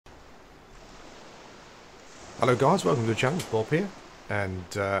Hello guys, welcome to the channel, Bob here, and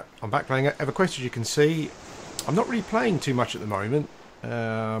I'm back playing Everquest. As you can see, I'm not really playing too much at the moment.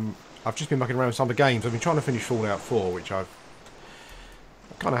 I've just been mucking around with some of the games. I've been trying to finish Fallout 4, which I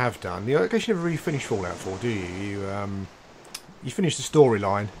kind of have done. I guess you never really finish Fallout 4, do you? You finish the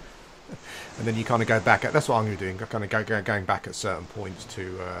storyline, and then you kind of go back. That's what I'm going to be doing. I kind of going back at certain points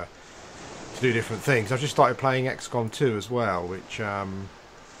to do different things. I've just started playing XCOM 2 as well, which yeah,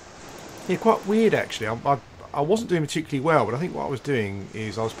 quite weird actually. I wasn't doing particularly well, but I think what I was doing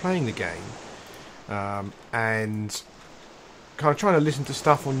is I was playing the game and kind of trying to listen to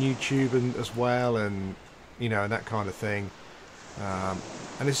stuff on YouTube and as well, and you know, and that kind of thing.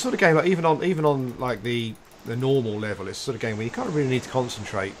 And it's sort of game like even on like the normal level, it's sort of game where you kind of really need to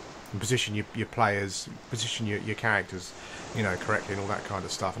concentrate and position your players, position your characters, you know, correctly and all that kind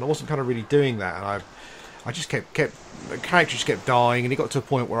of stuff. And I wasn't kind of really doing that, and I just kept the character just kept dying, and it got to a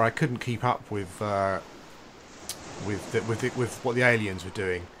point where I couldn't keep up with what the aliens were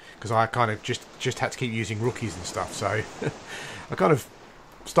doing, because I kind of just had to keep using rookies and stuff. So I kind of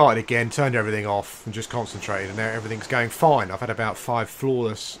started again, turned everything off, and just concentrated, and now everything's going fine. I've had about 5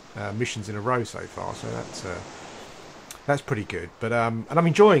 flawless missions in a row so far, so that's pretty good. But and I'm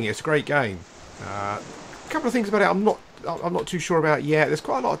enjoying it. It's a great game. A couple of things about it I'm not too sure about yet. There's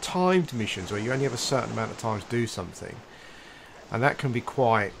quite a lot of timed missions where you only have a certain amount of time to do something, and that can be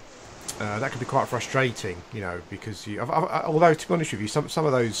quite frustrating, you know, because although to be honest with you, some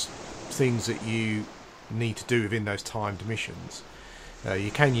of those things that you need to do within those timed missions, you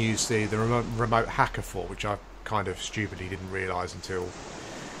can use the remote hacker for, which I kind of stupidly didn't realise until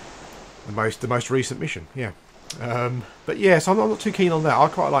the most recent mission. Yeah, but yeah, so I'm not too keen on that. I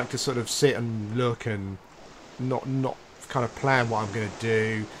quite like to sort of sit and look and not kind of plan what I'm going to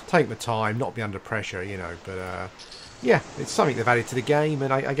do, take my time, not be under pressure, you know. But yeah, it's something they've added to the game,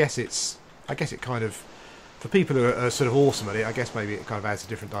 and I guess it kind of, for people who are sort of awesome at it, I guess maybe it kind of adds a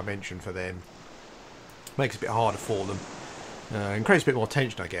different dimension for them. Makes it a bit harder for them, and creates a bit more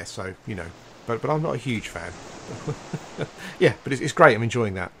tension, I guess. So, you know, but I'm not a huge fan. Yeah, but it's great. I'm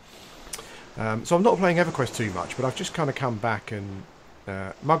enjoying that. So I'm not playing Everquest too much, but I've just kind of come back, and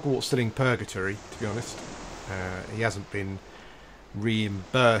Bugrot's still in purgatory, to be honest. He hasn't been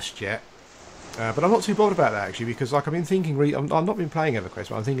reimbursed yet. But I'm not too bothered about that actually, because like I've been thinking, I've not been playing Everquest,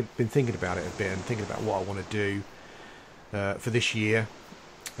 but I've been thinking about it a bit, and thinking about what I want to do for this year,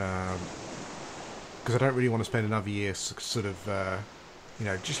 because I don't really want to spend another year sort of you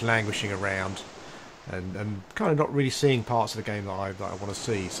know, just languishing around and kind of not really seeing parts of the game that I want to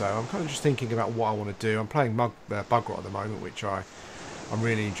see. So I'm kind of just thinking about what I want to do. I'm playing Bugrot at the moment, which I'm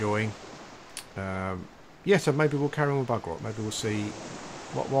really enjoying. Yeah, so maybe we'll carry on with Bugrot. Maybe we'll see.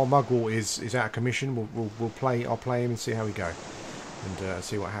 While Bugrot is out of commission, I'll play him and see how we go, and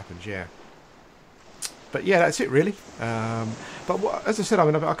see what happens. Yeah. But yeah, that's it really. But as I said, I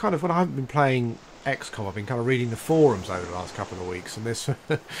mean, I kind of, when I haven't been playing XCOM, I've been kind of reading the forums over the last couple of weeks, and there's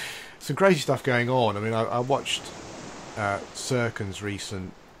some crazy stuff going on. I mean, I watched S.P.E.C.T.R.E's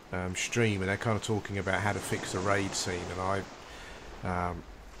recent stream, and they're kind of talking about how to fix the raid scene, and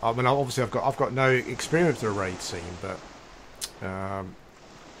I mean, obviously I've got no experience with the raid scene, but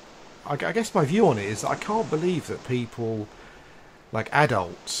I guess my view on it is that I can't believe that people, like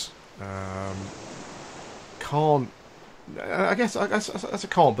adults, can't. I guess I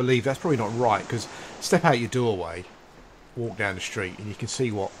can't believe. That's probably not right, because step out your doorway, walk down the street, and you can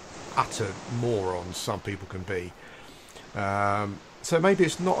see what utter morons some people can be. So maybe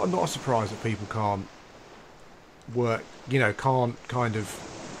it's not a surprise that people can't work. You know, can't kind of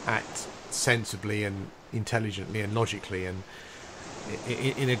act sensibly and intelligently and logically, and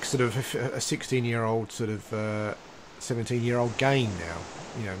in a sort of a 16-year-old sort of 17-year-old game now.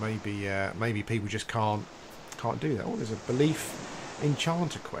 You know, maybe people just can't do that. Oh, there's a belief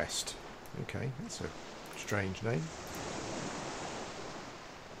enchanter quest. Okay, that's a strange name.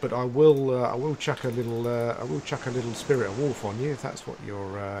 But I will chuck a little spirit of wolf on you if that's what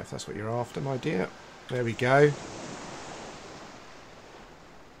you're after, my dear. There we go.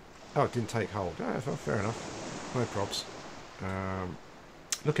 Oh, it didn't take hold. Oh, fair enough. No probs.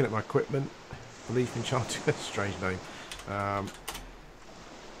 Looking at my equipment, belief enchanter, strange name.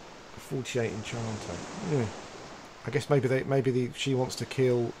 48 enchanter. Yeah. I guess maybe she wants to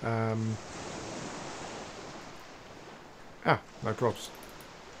kill. Ah, no probs.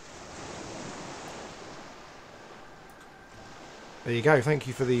 There you go. Thank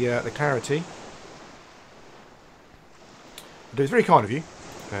you for the clarity. It's very kind of you.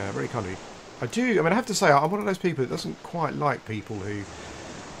 Very kind of you. I mean, I have to say, I'm one of those people that doesn't quite like people who,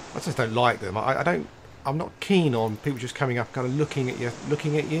 I just don't like them. I'm not keen on people just coming up, kind of looking at you.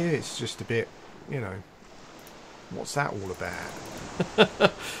 It's just a bit, you know. what's that all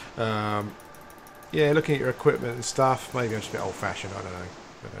about? Yeah, looking at your equipment and stuff. Maybe I'm just a bit old-fashioned. I don't know.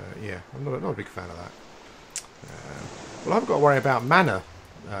 But yeah, I'm not a big fan of that. Well, I haven't got to worry about mana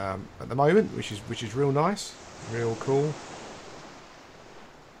at the moment, which is real nice, real cool.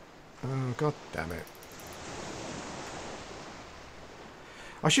 Oh, god damn it!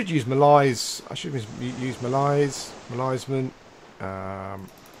 I should use Malai's. I should use Malaisement,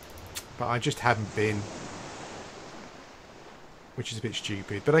 but I just haven't been, which is a bit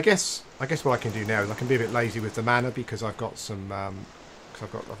stupid. But I guess what I can do now is I can be a bit lazy with the mana because I've got some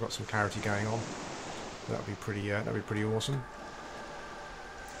I've got some clarity going on. That'd be pretty awesome.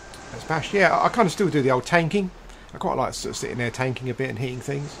 Let's bash. Yeah, I kind of still do the old tanking. I quite like sort of sitting there tanking a bit and hitting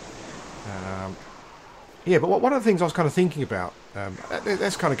things. Yeah, but one of the things I was kind of thinking about.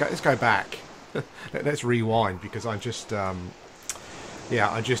 Let's go back. Let's rewind because I just yeah,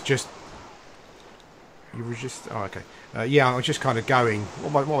 you were just oh okay. Yeah, I'm just kind of going.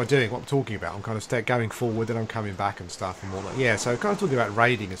 What am I doing? What I'm talking about? I'm kind of going forward, and I'm coming back and stuff and all that. Yeah, so kind of talking about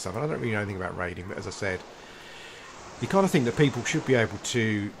raiding and stuff. And I don't really know anything about raiding, but as I said, you kind of think that people should be able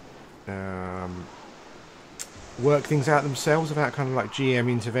to work things out themselves without kind of like GM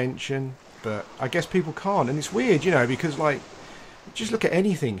intervention. But I guess people can't, and it's weird, you know, because like just look at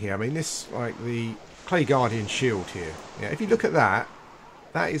anything here. I mean, this like the Clay Guardian shield here. Yeah, if you look at that,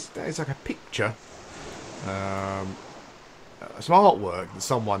 that is like a picture. Some artwork that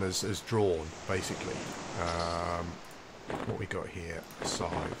someone has drawn, basically. What we got here? A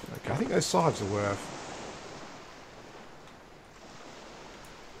scythe. Okay, I think those scythes are worth.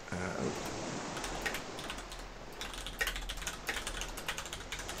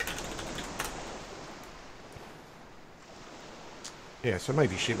 Yeah, so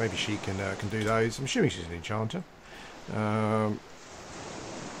maybe she can do those. I'm assuming she's an enchanter.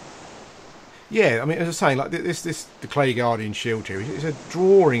 Yeah, I mean, as I was saying, like the Clay Guardian shield here, it's a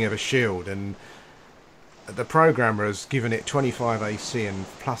drawing of a shield, and the programmer has given it 25 AC and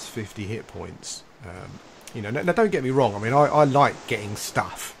plus 50 hit points. You know, now don't get me wrong. I mean, I like getting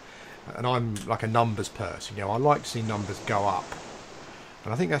stuff, and I'm like a numbers person. You know, I like to see numbers go up,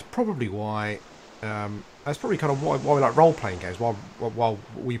 and I think that's probably why. That's probably kind of why we like role-playing games. While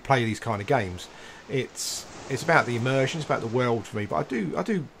we play these kind of games, it's about the immersion, it's about the world for me. But I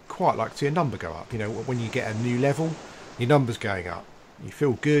do quite like to see a number go up. You know, when you get a new level, your number's going up. You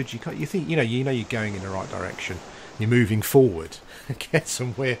feel good. You think you know you're going in the right direction. You're moving forward. I guess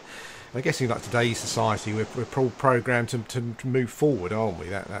somewhere. I guess in like today's society, we're programmed to move forward, aren't we?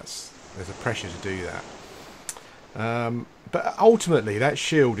 There's a pressure to do that. But ultimately, that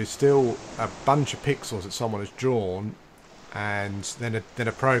shield is still a bunch of pixels that someone has drawn, and then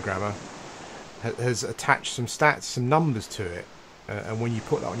a programmer has attached some stats, some numbers to it, and when you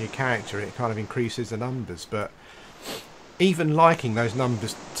put that on your character, it kind of increases the numbers. But even liking those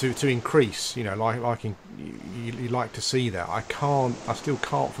numbers to increase, you know, liking you like to see that. I still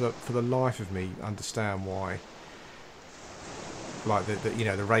can't for the life of me understand why. Like you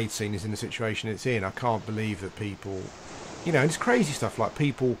know, the raid scene is in the situation it's in. I can't believe that people. You know, and it's crazy stuff like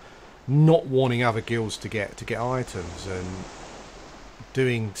people not wanting other guilds to get items and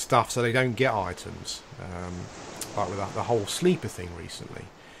doing stuff so they don't get items. Like with the whole sleeper thing recently.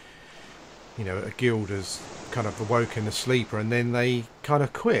 You know, a guild has kind of awoken the sleeper and then they kind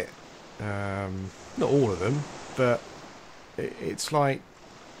of quit. Not all of them, but it's like...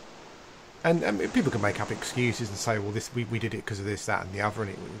 And people can make up excuses and say, well, we did it because of this, that and the other,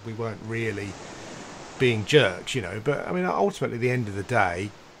 and we weren't really... being jerks, you know, but I mean, ultimately, at the end of the day,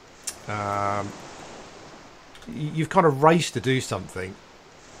 you've kind of raced to do something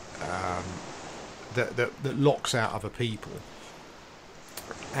that locks out other people,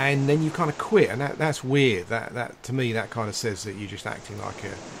 and then you kind of quit, and that's weird. That to me, that kind of says that you're just acting like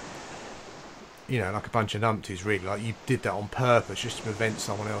like a bunch of numpties, really. Like you did that on purpose just to prevent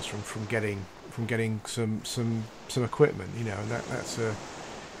someone else from getting some equipment, you know, and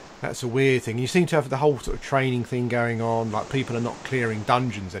that's a weird thing. You seem to have the whole sort of training thing going on. Like people are not clearing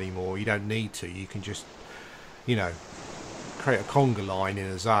dungeons anymore. You don't need to. You can just, you know, create a conga line in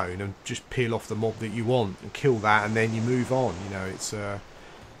a zone and just peel off the mob that you want and kill that, and then you move on. You know, it's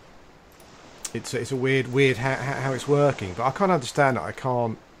a weird how it's working. But I can't understand it. I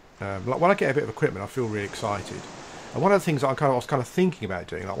can't. Like when I get a bit of equipment, I feel really excited. And one of the things that I was kind of thinking about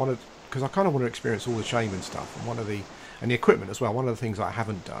doing, like because I kind of want to experience all the Shaman stuff, and the equipment as well. One of the things I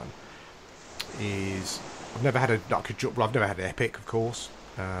haven't done is I've never had I've never had an epic, of course.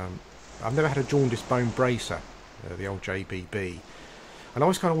 I've never had a jaundiced bone bracer, the old JBB, and I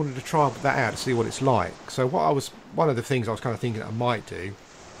always kind of wanted to try that out to see what it's like. So one of the things I was kind of thinking that I might do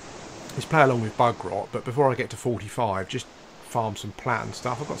is play along with Bugrot, but before I get to 45, just farm some plat and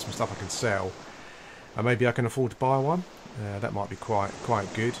stuff. I've got some stuff I can sell, and maybe I can afford to buy one. That might be quite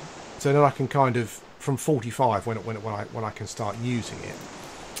good. So then I can kind of, from 45, when I can start using it.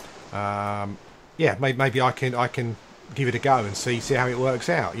 Yeah, maybe I can give it a go and see how it works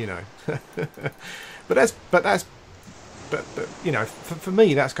out, you know. but you know, for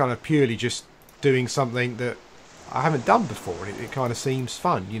me, that's kind of purely just doing something that I haven't done before. It kind of seems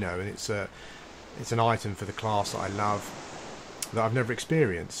fun, you know, and it's an item for the class that I love that I've never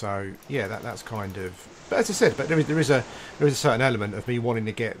experienced. So yeah, that's kind of. But as I said, but there is a certain element of me wanting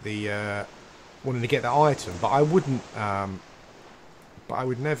to get the item, but I wouldn't. But I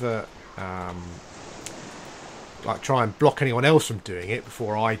would never like try and block anyone else from doing it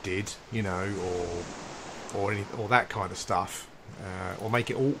before I did, you know, or that kind of stuff, or make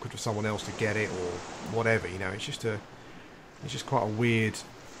it awkward for someone else to get it or whatever. You know, it's just quite a weird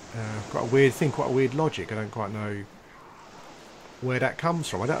thing, quite a weird logic. I don't quite know where that comes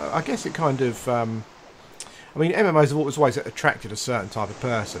from. I guess it kind of. I mean, MMOs have always attracted a certain type of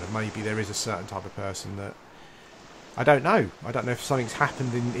person, and maybe there is a certain type of person that I don't know. I don't know if something's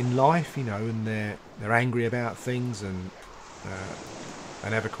happened in life, you know, and they're angry about things, and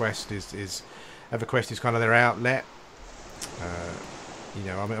Everquest is kind of their outlet. You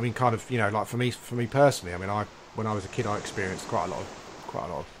know, I mean, kind of, you know, like for me personally. I mean, when I was a kid, I experienced quite a lot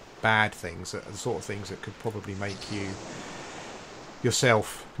of bad things, the sort of things that could probably make you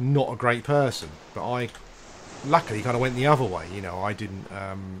yourself not a great person. But I luckily kind of went the other way. You know, I didn't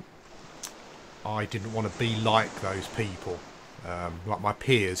want to be like those people, like my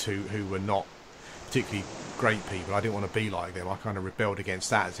peers who were not particularly great people. I didn't want to be like them. I kind of rebelled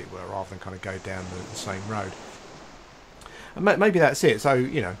against that, as it were, rather than kind of go down the same road. And maybe that's it. So,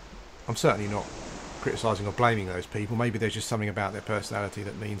 you know, I'm certainly not criticising or blaming those people. Maybe there's just something about their personality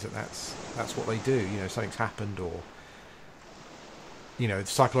that means that's what they do. You know, something's happened, or, you know,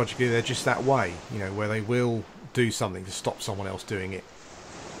 psychologically they're just that way. You know, where they will do something to stop someone else doing it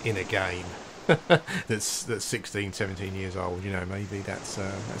in a game that's 16, 17 years old. You know, maybe that's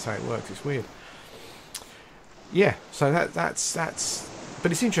how it works. It's weird. Yeah, so that's.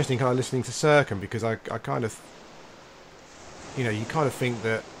 But it's interesting, kind of listening to Circum, because I kind of, you know, you kind of think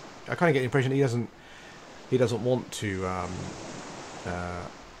that I kind of get the impression he doesn't want to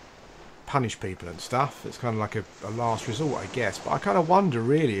punish people and stuff. It's kind of like a last resort, I guess. But I kind of wonder,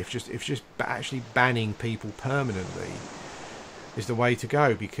 really, if just actually banning people permanently is the way to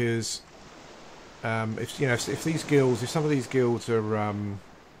go, because if some of these guilds are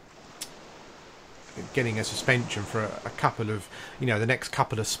getting a suspension for a couple of, you know, the next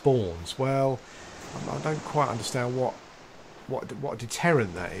couple of spawns, well, I don't quite understand what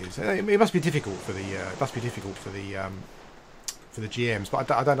deterrent that is. It must be difficult for the GMs,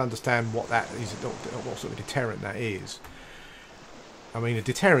 but I don't understand what that is, what sort of deterrent that is. I mean, a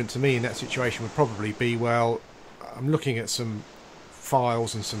deterrent to me in that situation would probably be, well, I'm looking at some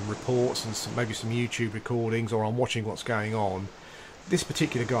files and some reports and maybe some YouTube recordings, or I'm watching what's going on. This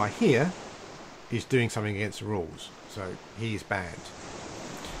particular guy here is doing something against the rules, so he is banned.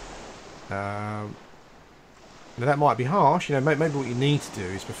 Now that might be harsh, you know. Maybe what you need to do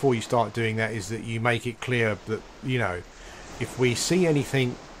is, before you start doing that, is that you make it clear that, you know, if we see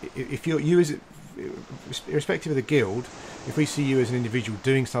anything, if you as irrespective of the guild, if we see you as an individual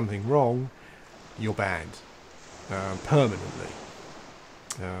doing something wrong, you're banned permanently.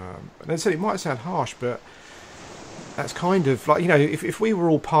 And as I said, it might sound harsh, but that's kind of like, you know, if we were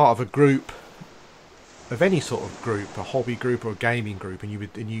all part of a group, of any sort of group, a hobby group or a gaming group, and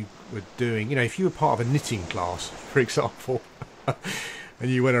you were doing, you know, if you were part of a knitting class, for example, and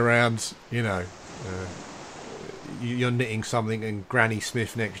you went around, you know, you're knitting something, and Granny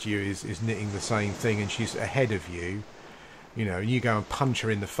Smith next to you is knitting the same thing, and she's ahead of you, you know, and you go and punch her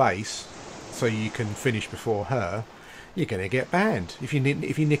in the face so you can finish before her, you're going to get banned. If you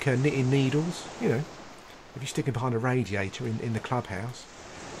nick her knitting needles, you know, if you stick her behind a radiator in the clubhouse,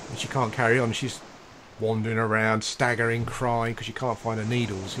 and she can't carry on, she's wandering around, staggering, crying because you can't find her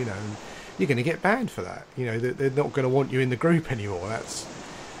needles, you know, you're going to get banned for that. You know, they're not going to want you in the group anymore.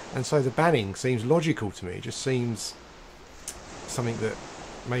 And so the banning seems logical to me. It just seems something that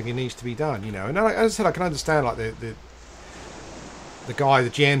maybe needs to be done, you know. And as I said, I can understand, like, the guy, the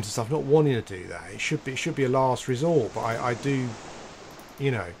GMs and stuff, not wanting to do that. It should be a last resort. But I do, you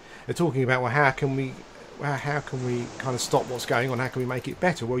know, they're talking about, well, how can we kind of stop what's going on? How can we make it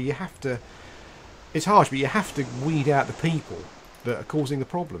better? Well, you have to. It's harsh, but you have to weed out the people that are causing the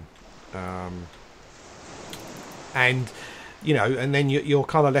problem, and, you know, and then you're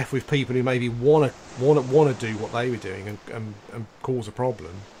kind of left with people who maybe want to do what they were doing and cause a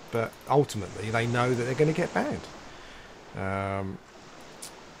problem, but ultimately they know that they're going to get banned.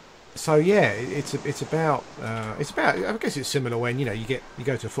 So yeah, it's about I guess it's similar when you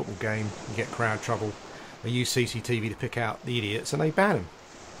go to a football game, you get crowd trouble, they use CCTV to pick out the idiots and they ban them.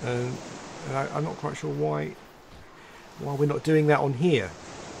 And I'm not quite sure why we're not doing that on here,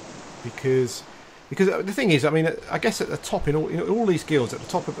 because the thing is, I mean, I guess at the top in all these guilds, at the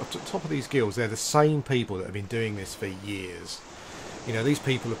top of these guilds, they're the same people that have been doing this for years. These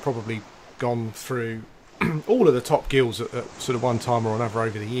people have probably gone through all of the top guilds at sort of one time or another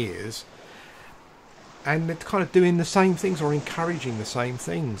over the years, and they're kind of doing the same things or encouraging the same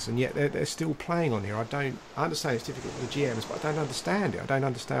things, and yet they're still playing on here. I understand it's difficult for the GMs, but I don't understand it. I don't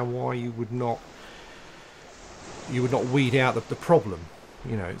understand why you would not weed out the problem.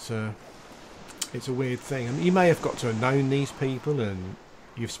 It's a weird thing. I mean, you may have got to have known these people and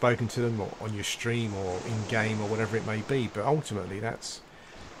you've spoken to them or on your stream or in game or whatever it may be, but ultimately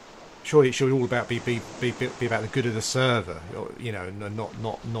surely it should all about be about the good of the server, and not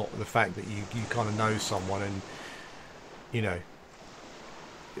the fact that you kind of know someone and they're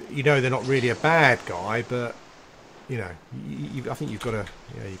not really a bad guy, but I think you've got to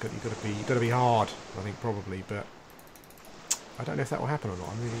be hard. I think probably, but I don't know if that will happen or not.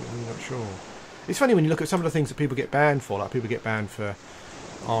 I'm really not sure. It's funny when you look at some of the things that people get banned for, like people get banned for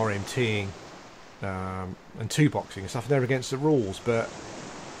RMTing and two-boxing and stuff. They're against the rules, but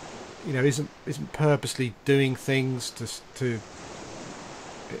isn't purposely doing things to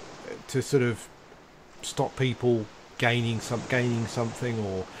sort of stop people gaining something,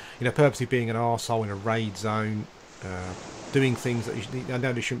 or purposely being an arsehole in a raid zone, doing things that I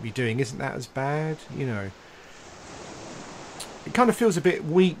know they shouldn't be doing. Isn't that as bad? It kind of feels a bit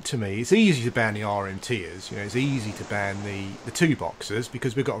weak to me. It's easy to ban the RMTers, it's easy to ban the two boxers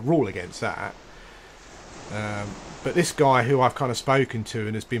because we've got a rule against that. But this guy who I've kind of spoken to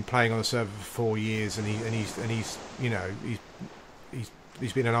and has been playing on the server for 4 years, and he's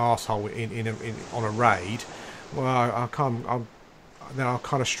been an arsehole on a raid. Well, I'm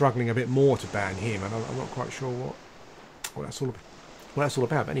kind of struggling a bit more to ban him, and I'm not quite sure what that's all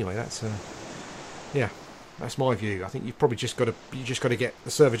about. But anyway, that's my view. I think you've probably just got to get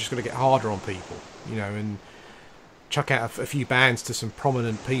the server just got to get harder on people, and chuck out a few bans to some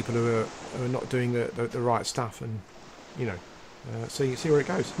prominent people who are not doing the right stuff, and see where it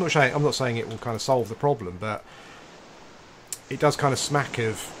goes. I'm not saying it will kind of solve the problem, but it does kind of smack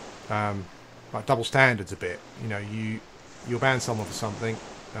of like double standards a bit. You'll ban someone for something,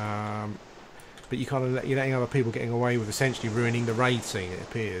 but you're letting other people getting away with essentially ruining the raid scene, it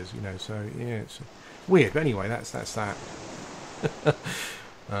appears. So yeah, it's weird. But anyway, that's that.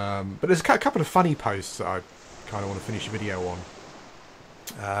 But there's a couple of funny posts that I kind of want to finish the video on.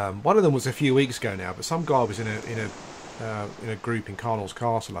 One of them was a few weeks ago now, but some guy was in a group in Carnell's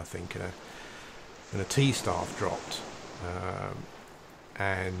Castle, I think, and a T-staff dropped,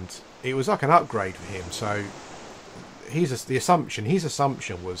 and it was like an upgrade for him. So his assumption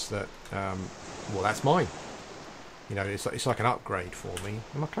was that well, that's mine. It's like an upgrade for me.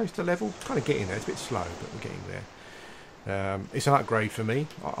 Am I close to level? Kind of getting there. It's a bit slow, but we're getting there. It's an upgrade for me.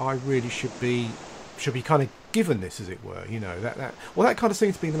 I really should be kind of given this, as it were. That kind of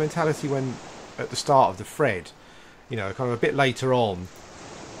seems to be the mentality when at the start of the thread. Kind of a bit later on,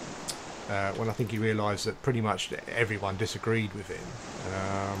 when I think he realised that pretty much everyone disagreed with him.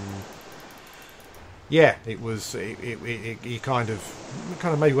 He kind of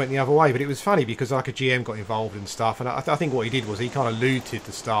maybe went the other way, but it was funny because like a GM got involved and stuff, and I think what he did was he kind of looted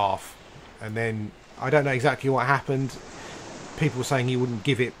the staff, and then I don't know exactly what happened. People were saying he wouldn't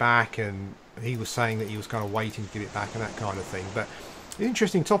give it back, and he was saying that he was kind of waiting to give it back and that kind of thing. But it's an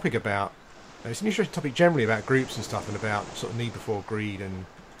interesting topic generally about groups and stuff, and about sort of need before greed and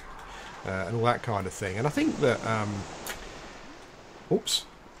all that kind of thing. And I think that oops.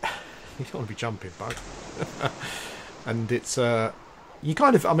 You don't want to be jumping, bug. And it's you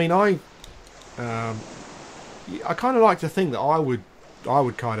kind of. I mean, I kind of like to think that I would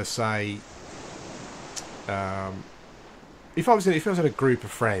kind of say, if I was in a group of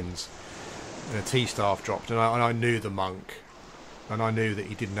friends and a T-staff dropped, and I knew the monk, and I knew that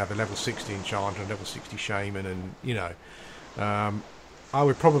he didn't have a level 60 enchanter and level 60 shaman, and I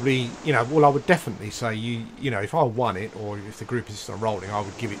would probably, I would definitely say, if I won it, or if the group is not rolling, I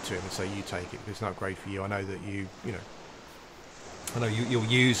would give it to him and say, you take it, because it's not great for you. I know that I know you'll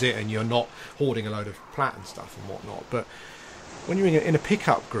use it, and you're not hoarding a load of plat and stuff and whatnot. But when you're in a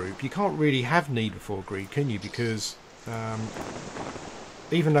pickup group, you can't really have need before greed, can you? Because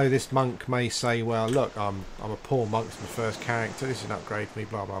even though this monk may say, well, look, I'm a poor monk, it's my first character, this is an upgrade for me,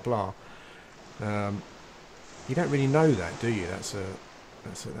 blah, blah, blah. You don't really know that, do you?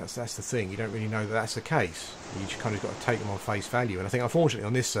 That's the thing. You don't really know that that's the case. You just kind of got to take them on face value. And I think, unfortunately,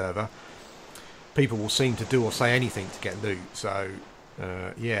 on this server, people will seem to do or say anything to get loot. So,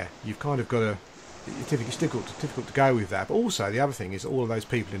 yeah, you've kind of got to. It's difficult to go with that. But also, the other thing is all of those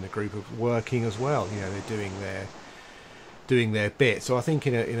people in the group are working as well. You know, they're doing their bit. So I think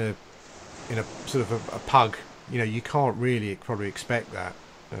in a sort of a pug, you know, you can't really probably expect that.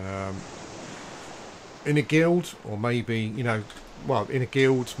 In a guild, or maybe, you know, well, in a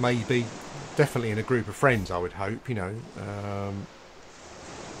guild, maybe, definitely in a group of friends, I would hope, you know.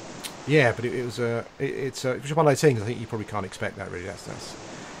 Yeah, but it was it's one of those things. I think you probably can't expect that, really.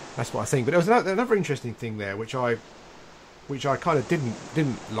 That's what I think. But there was another interesting thing there, which I kind of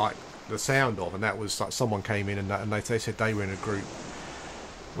didn't like the sound of, and that was like someone came in and they said they were in a group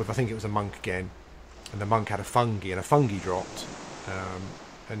with, I think it was a monk again, and the monk had a fungi, and a fungi dropped,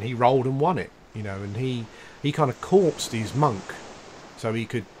 and he rolled and won it. You know, and he kind of corpsed his monk so he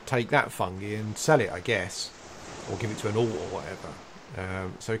could take that fungi and sell it, I guess, or give it to an alt or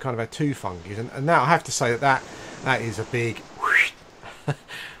whatever. So he kind of had two fungi, and now I have to say that is a big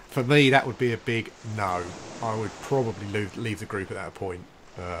for me. That would be a big no. I would probably leave the group at that point.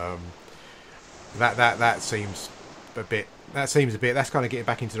 That seems a bit. That's kind of getting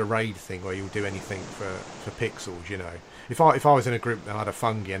back into the raid thing where you'll do anything for pixels, you know. If I was in a group and I had a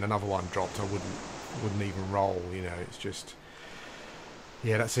fungi and another one dropped, I wouldn't even roll, you know. It's just,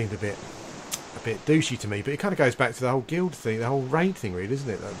 yeah, that seemed a bit douchey to me. But it kind of goes back to the whole guild thing, the whole raid thing, really, isn't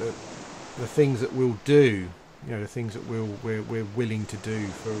it? The things that we'll do, you know, the things that we're willing to do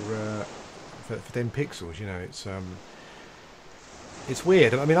for them pixels, you know. It's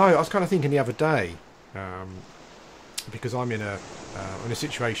weird. I mean, I was kind of thinking the other day. Because I'm in a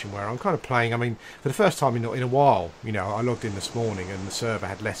situation where I'm kind of playing. I mean, for the first time in a while, you know, I logged in this morning and the server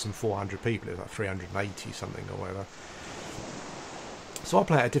had less than 400 people. It was like 380 something or whatever. So I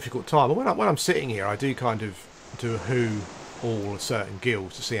play at a difficult time. And when I'm sitting here, I do kind of do a who all certain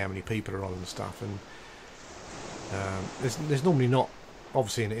guilds to see how many people are on and stuff. And there's normally not,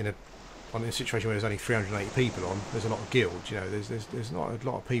 obviously in a situation where there's only 380 people on, there's a lot of guilds. You know, there's not a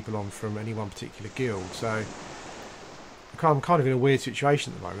lot of people on from any one particular guild. So I'm kind of in a weird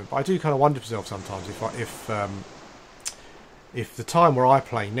situation at the moment, but I do kind of wonder to myself sometimes if the time where I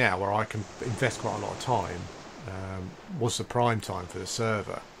play now, where I can invest quite a lot of time, was the prime time for the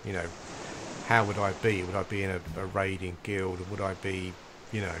server. You know, how would I be? Would I be in a raiding guild, or would I be,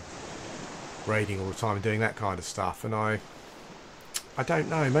 you know, raiding all the time and doing that kind of stuff? And I don't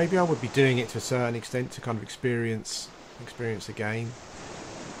know. Maybe I would be doing it to a certain extent to kind of experience the game.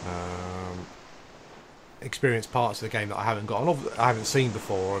 Experience parts of the game that I haven't seen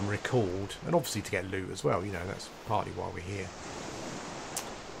before and recalled, and obviously to get loot as well. You know, that's partly why we're here.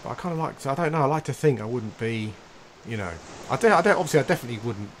 But I kind of like to, I don't know, I like to think I wouldn't be, you know, I definitely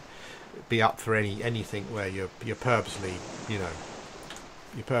wouldn't be up for anything where you're purposely, you know,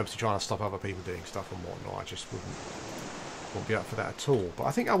 you're purposely trying to stop other people doing stuff and whatnot. I just wouldn't be up for that at all. But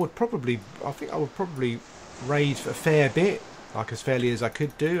I think I would probably raid for a fair bit. Like as fairly as I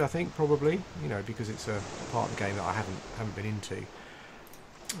could do, I think, probably, you know, because it's a part of the game that I haven't been into.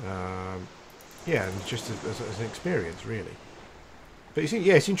 Yeah, and just as an experience, really. But you see,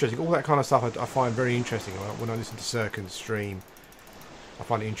 yeah, it's interesting. All that kind of stuff I find very interesting. When I listen to Sirkin's stream, I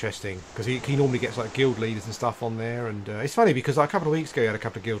find it interesting because he normally gets like guild leaders and stuff on there, and it's funny because like, a couple of weeks ago he had a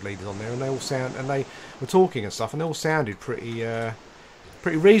couple of guild leaders on there, and they were talking and stuff, and they all sounded pretty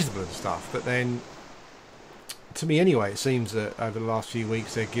reasonable and stuff. But then, to me anyway, it seems that over the last few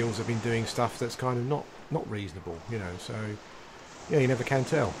weeks their guilds have been doing stuff that's kind of not reasonable, you know. So yeah, you never can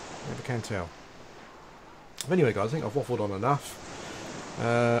tell. But anyway, guys, I think I've waffled on enough.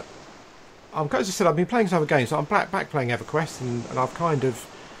 As I said, I've been playing some other games. So I'm back playing Everquest, and I'm trying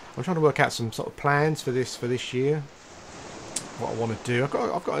to work out some sort of plans for this year. What I want to do. I've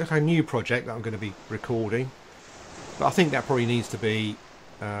got a new project that I'm going to be recording, but I think that probably needs to be.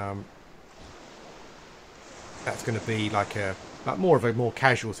 That's going to be like more of a more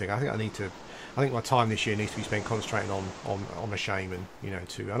casual thing. I think my time this year needs to be spent concentrating on a Shaman, you know.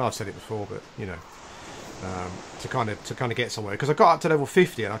 I know I've said it before, but you know, to kind of get somewhere, because I got up to level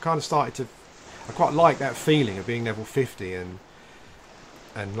 50 and I kind of started to. I quite like that feeling of being level 50 and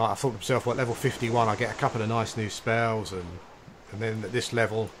like I thought to myself, well, at level 51 I get a couple of nice new spells, and then at this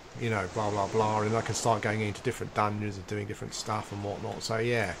level, you know, blah blah blah, and I can start going into different dungeons and doing different stuff and whatnot. So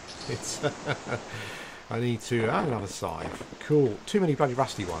yeah, it's. I need to add another scythe. Cool. Too many bloody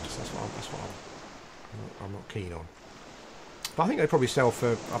rusty ones. That's what I'm not keen on. But I think they probably sell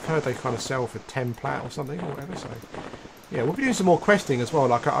for. I've heard they kind of sell for 10 plat or something or whatever. So yeah, we'll be doing some more questing as well.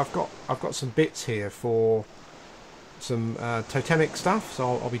 Like I've got some bits here for some totemic stuff,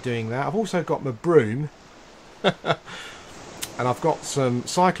 so I'll be doing that. I've also got my broom, and I've got some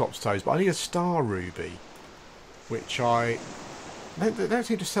Cyclops toes, but I need a star ruby, which they don't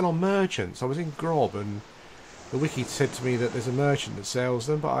seem to sell on merchants. I was in Grob, and the wiki said to me that there's a merchant that sells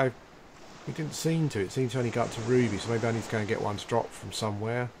them, but it didn't seem to. It seemed to only go up to ruby, so maybe I need to go and get one to drop from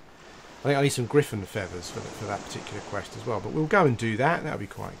somewhere. I think I need some griffin feathers for that particular quest as well, but we'll go and do that. That'll be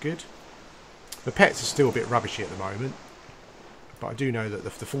quite good. The pets are still a bit rubbishy at the moment, but I do know that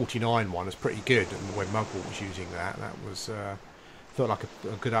the 49 one is pretty good, and when Mugwort was using that was felt like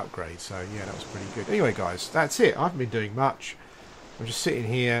a good upgrade. So yeah, that was pretty good. Anyway, guys, that's it. I haven't been doing much. I'm just sitting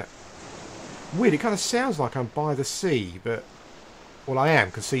here. Weird. It kind of sounds like I'm by the sea, but well, I am,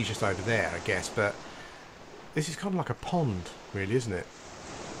 because sea's just over there, I guess. But this is kind of like a pond, really, isn't it?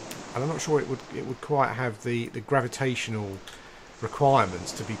 And I'm not sure it would quite have the gravitational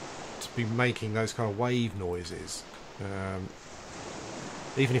requirements to be making those kind of wave noises.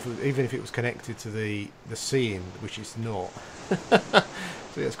 Even if it was connected to the sea, which it's not. So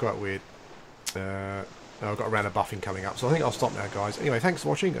yeah, it's quite weird. I've got a round of buffing coming up, so I think I'll stop now, guys. Anyway, thanks for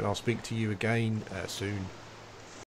watching, and I'll speak to you again soon.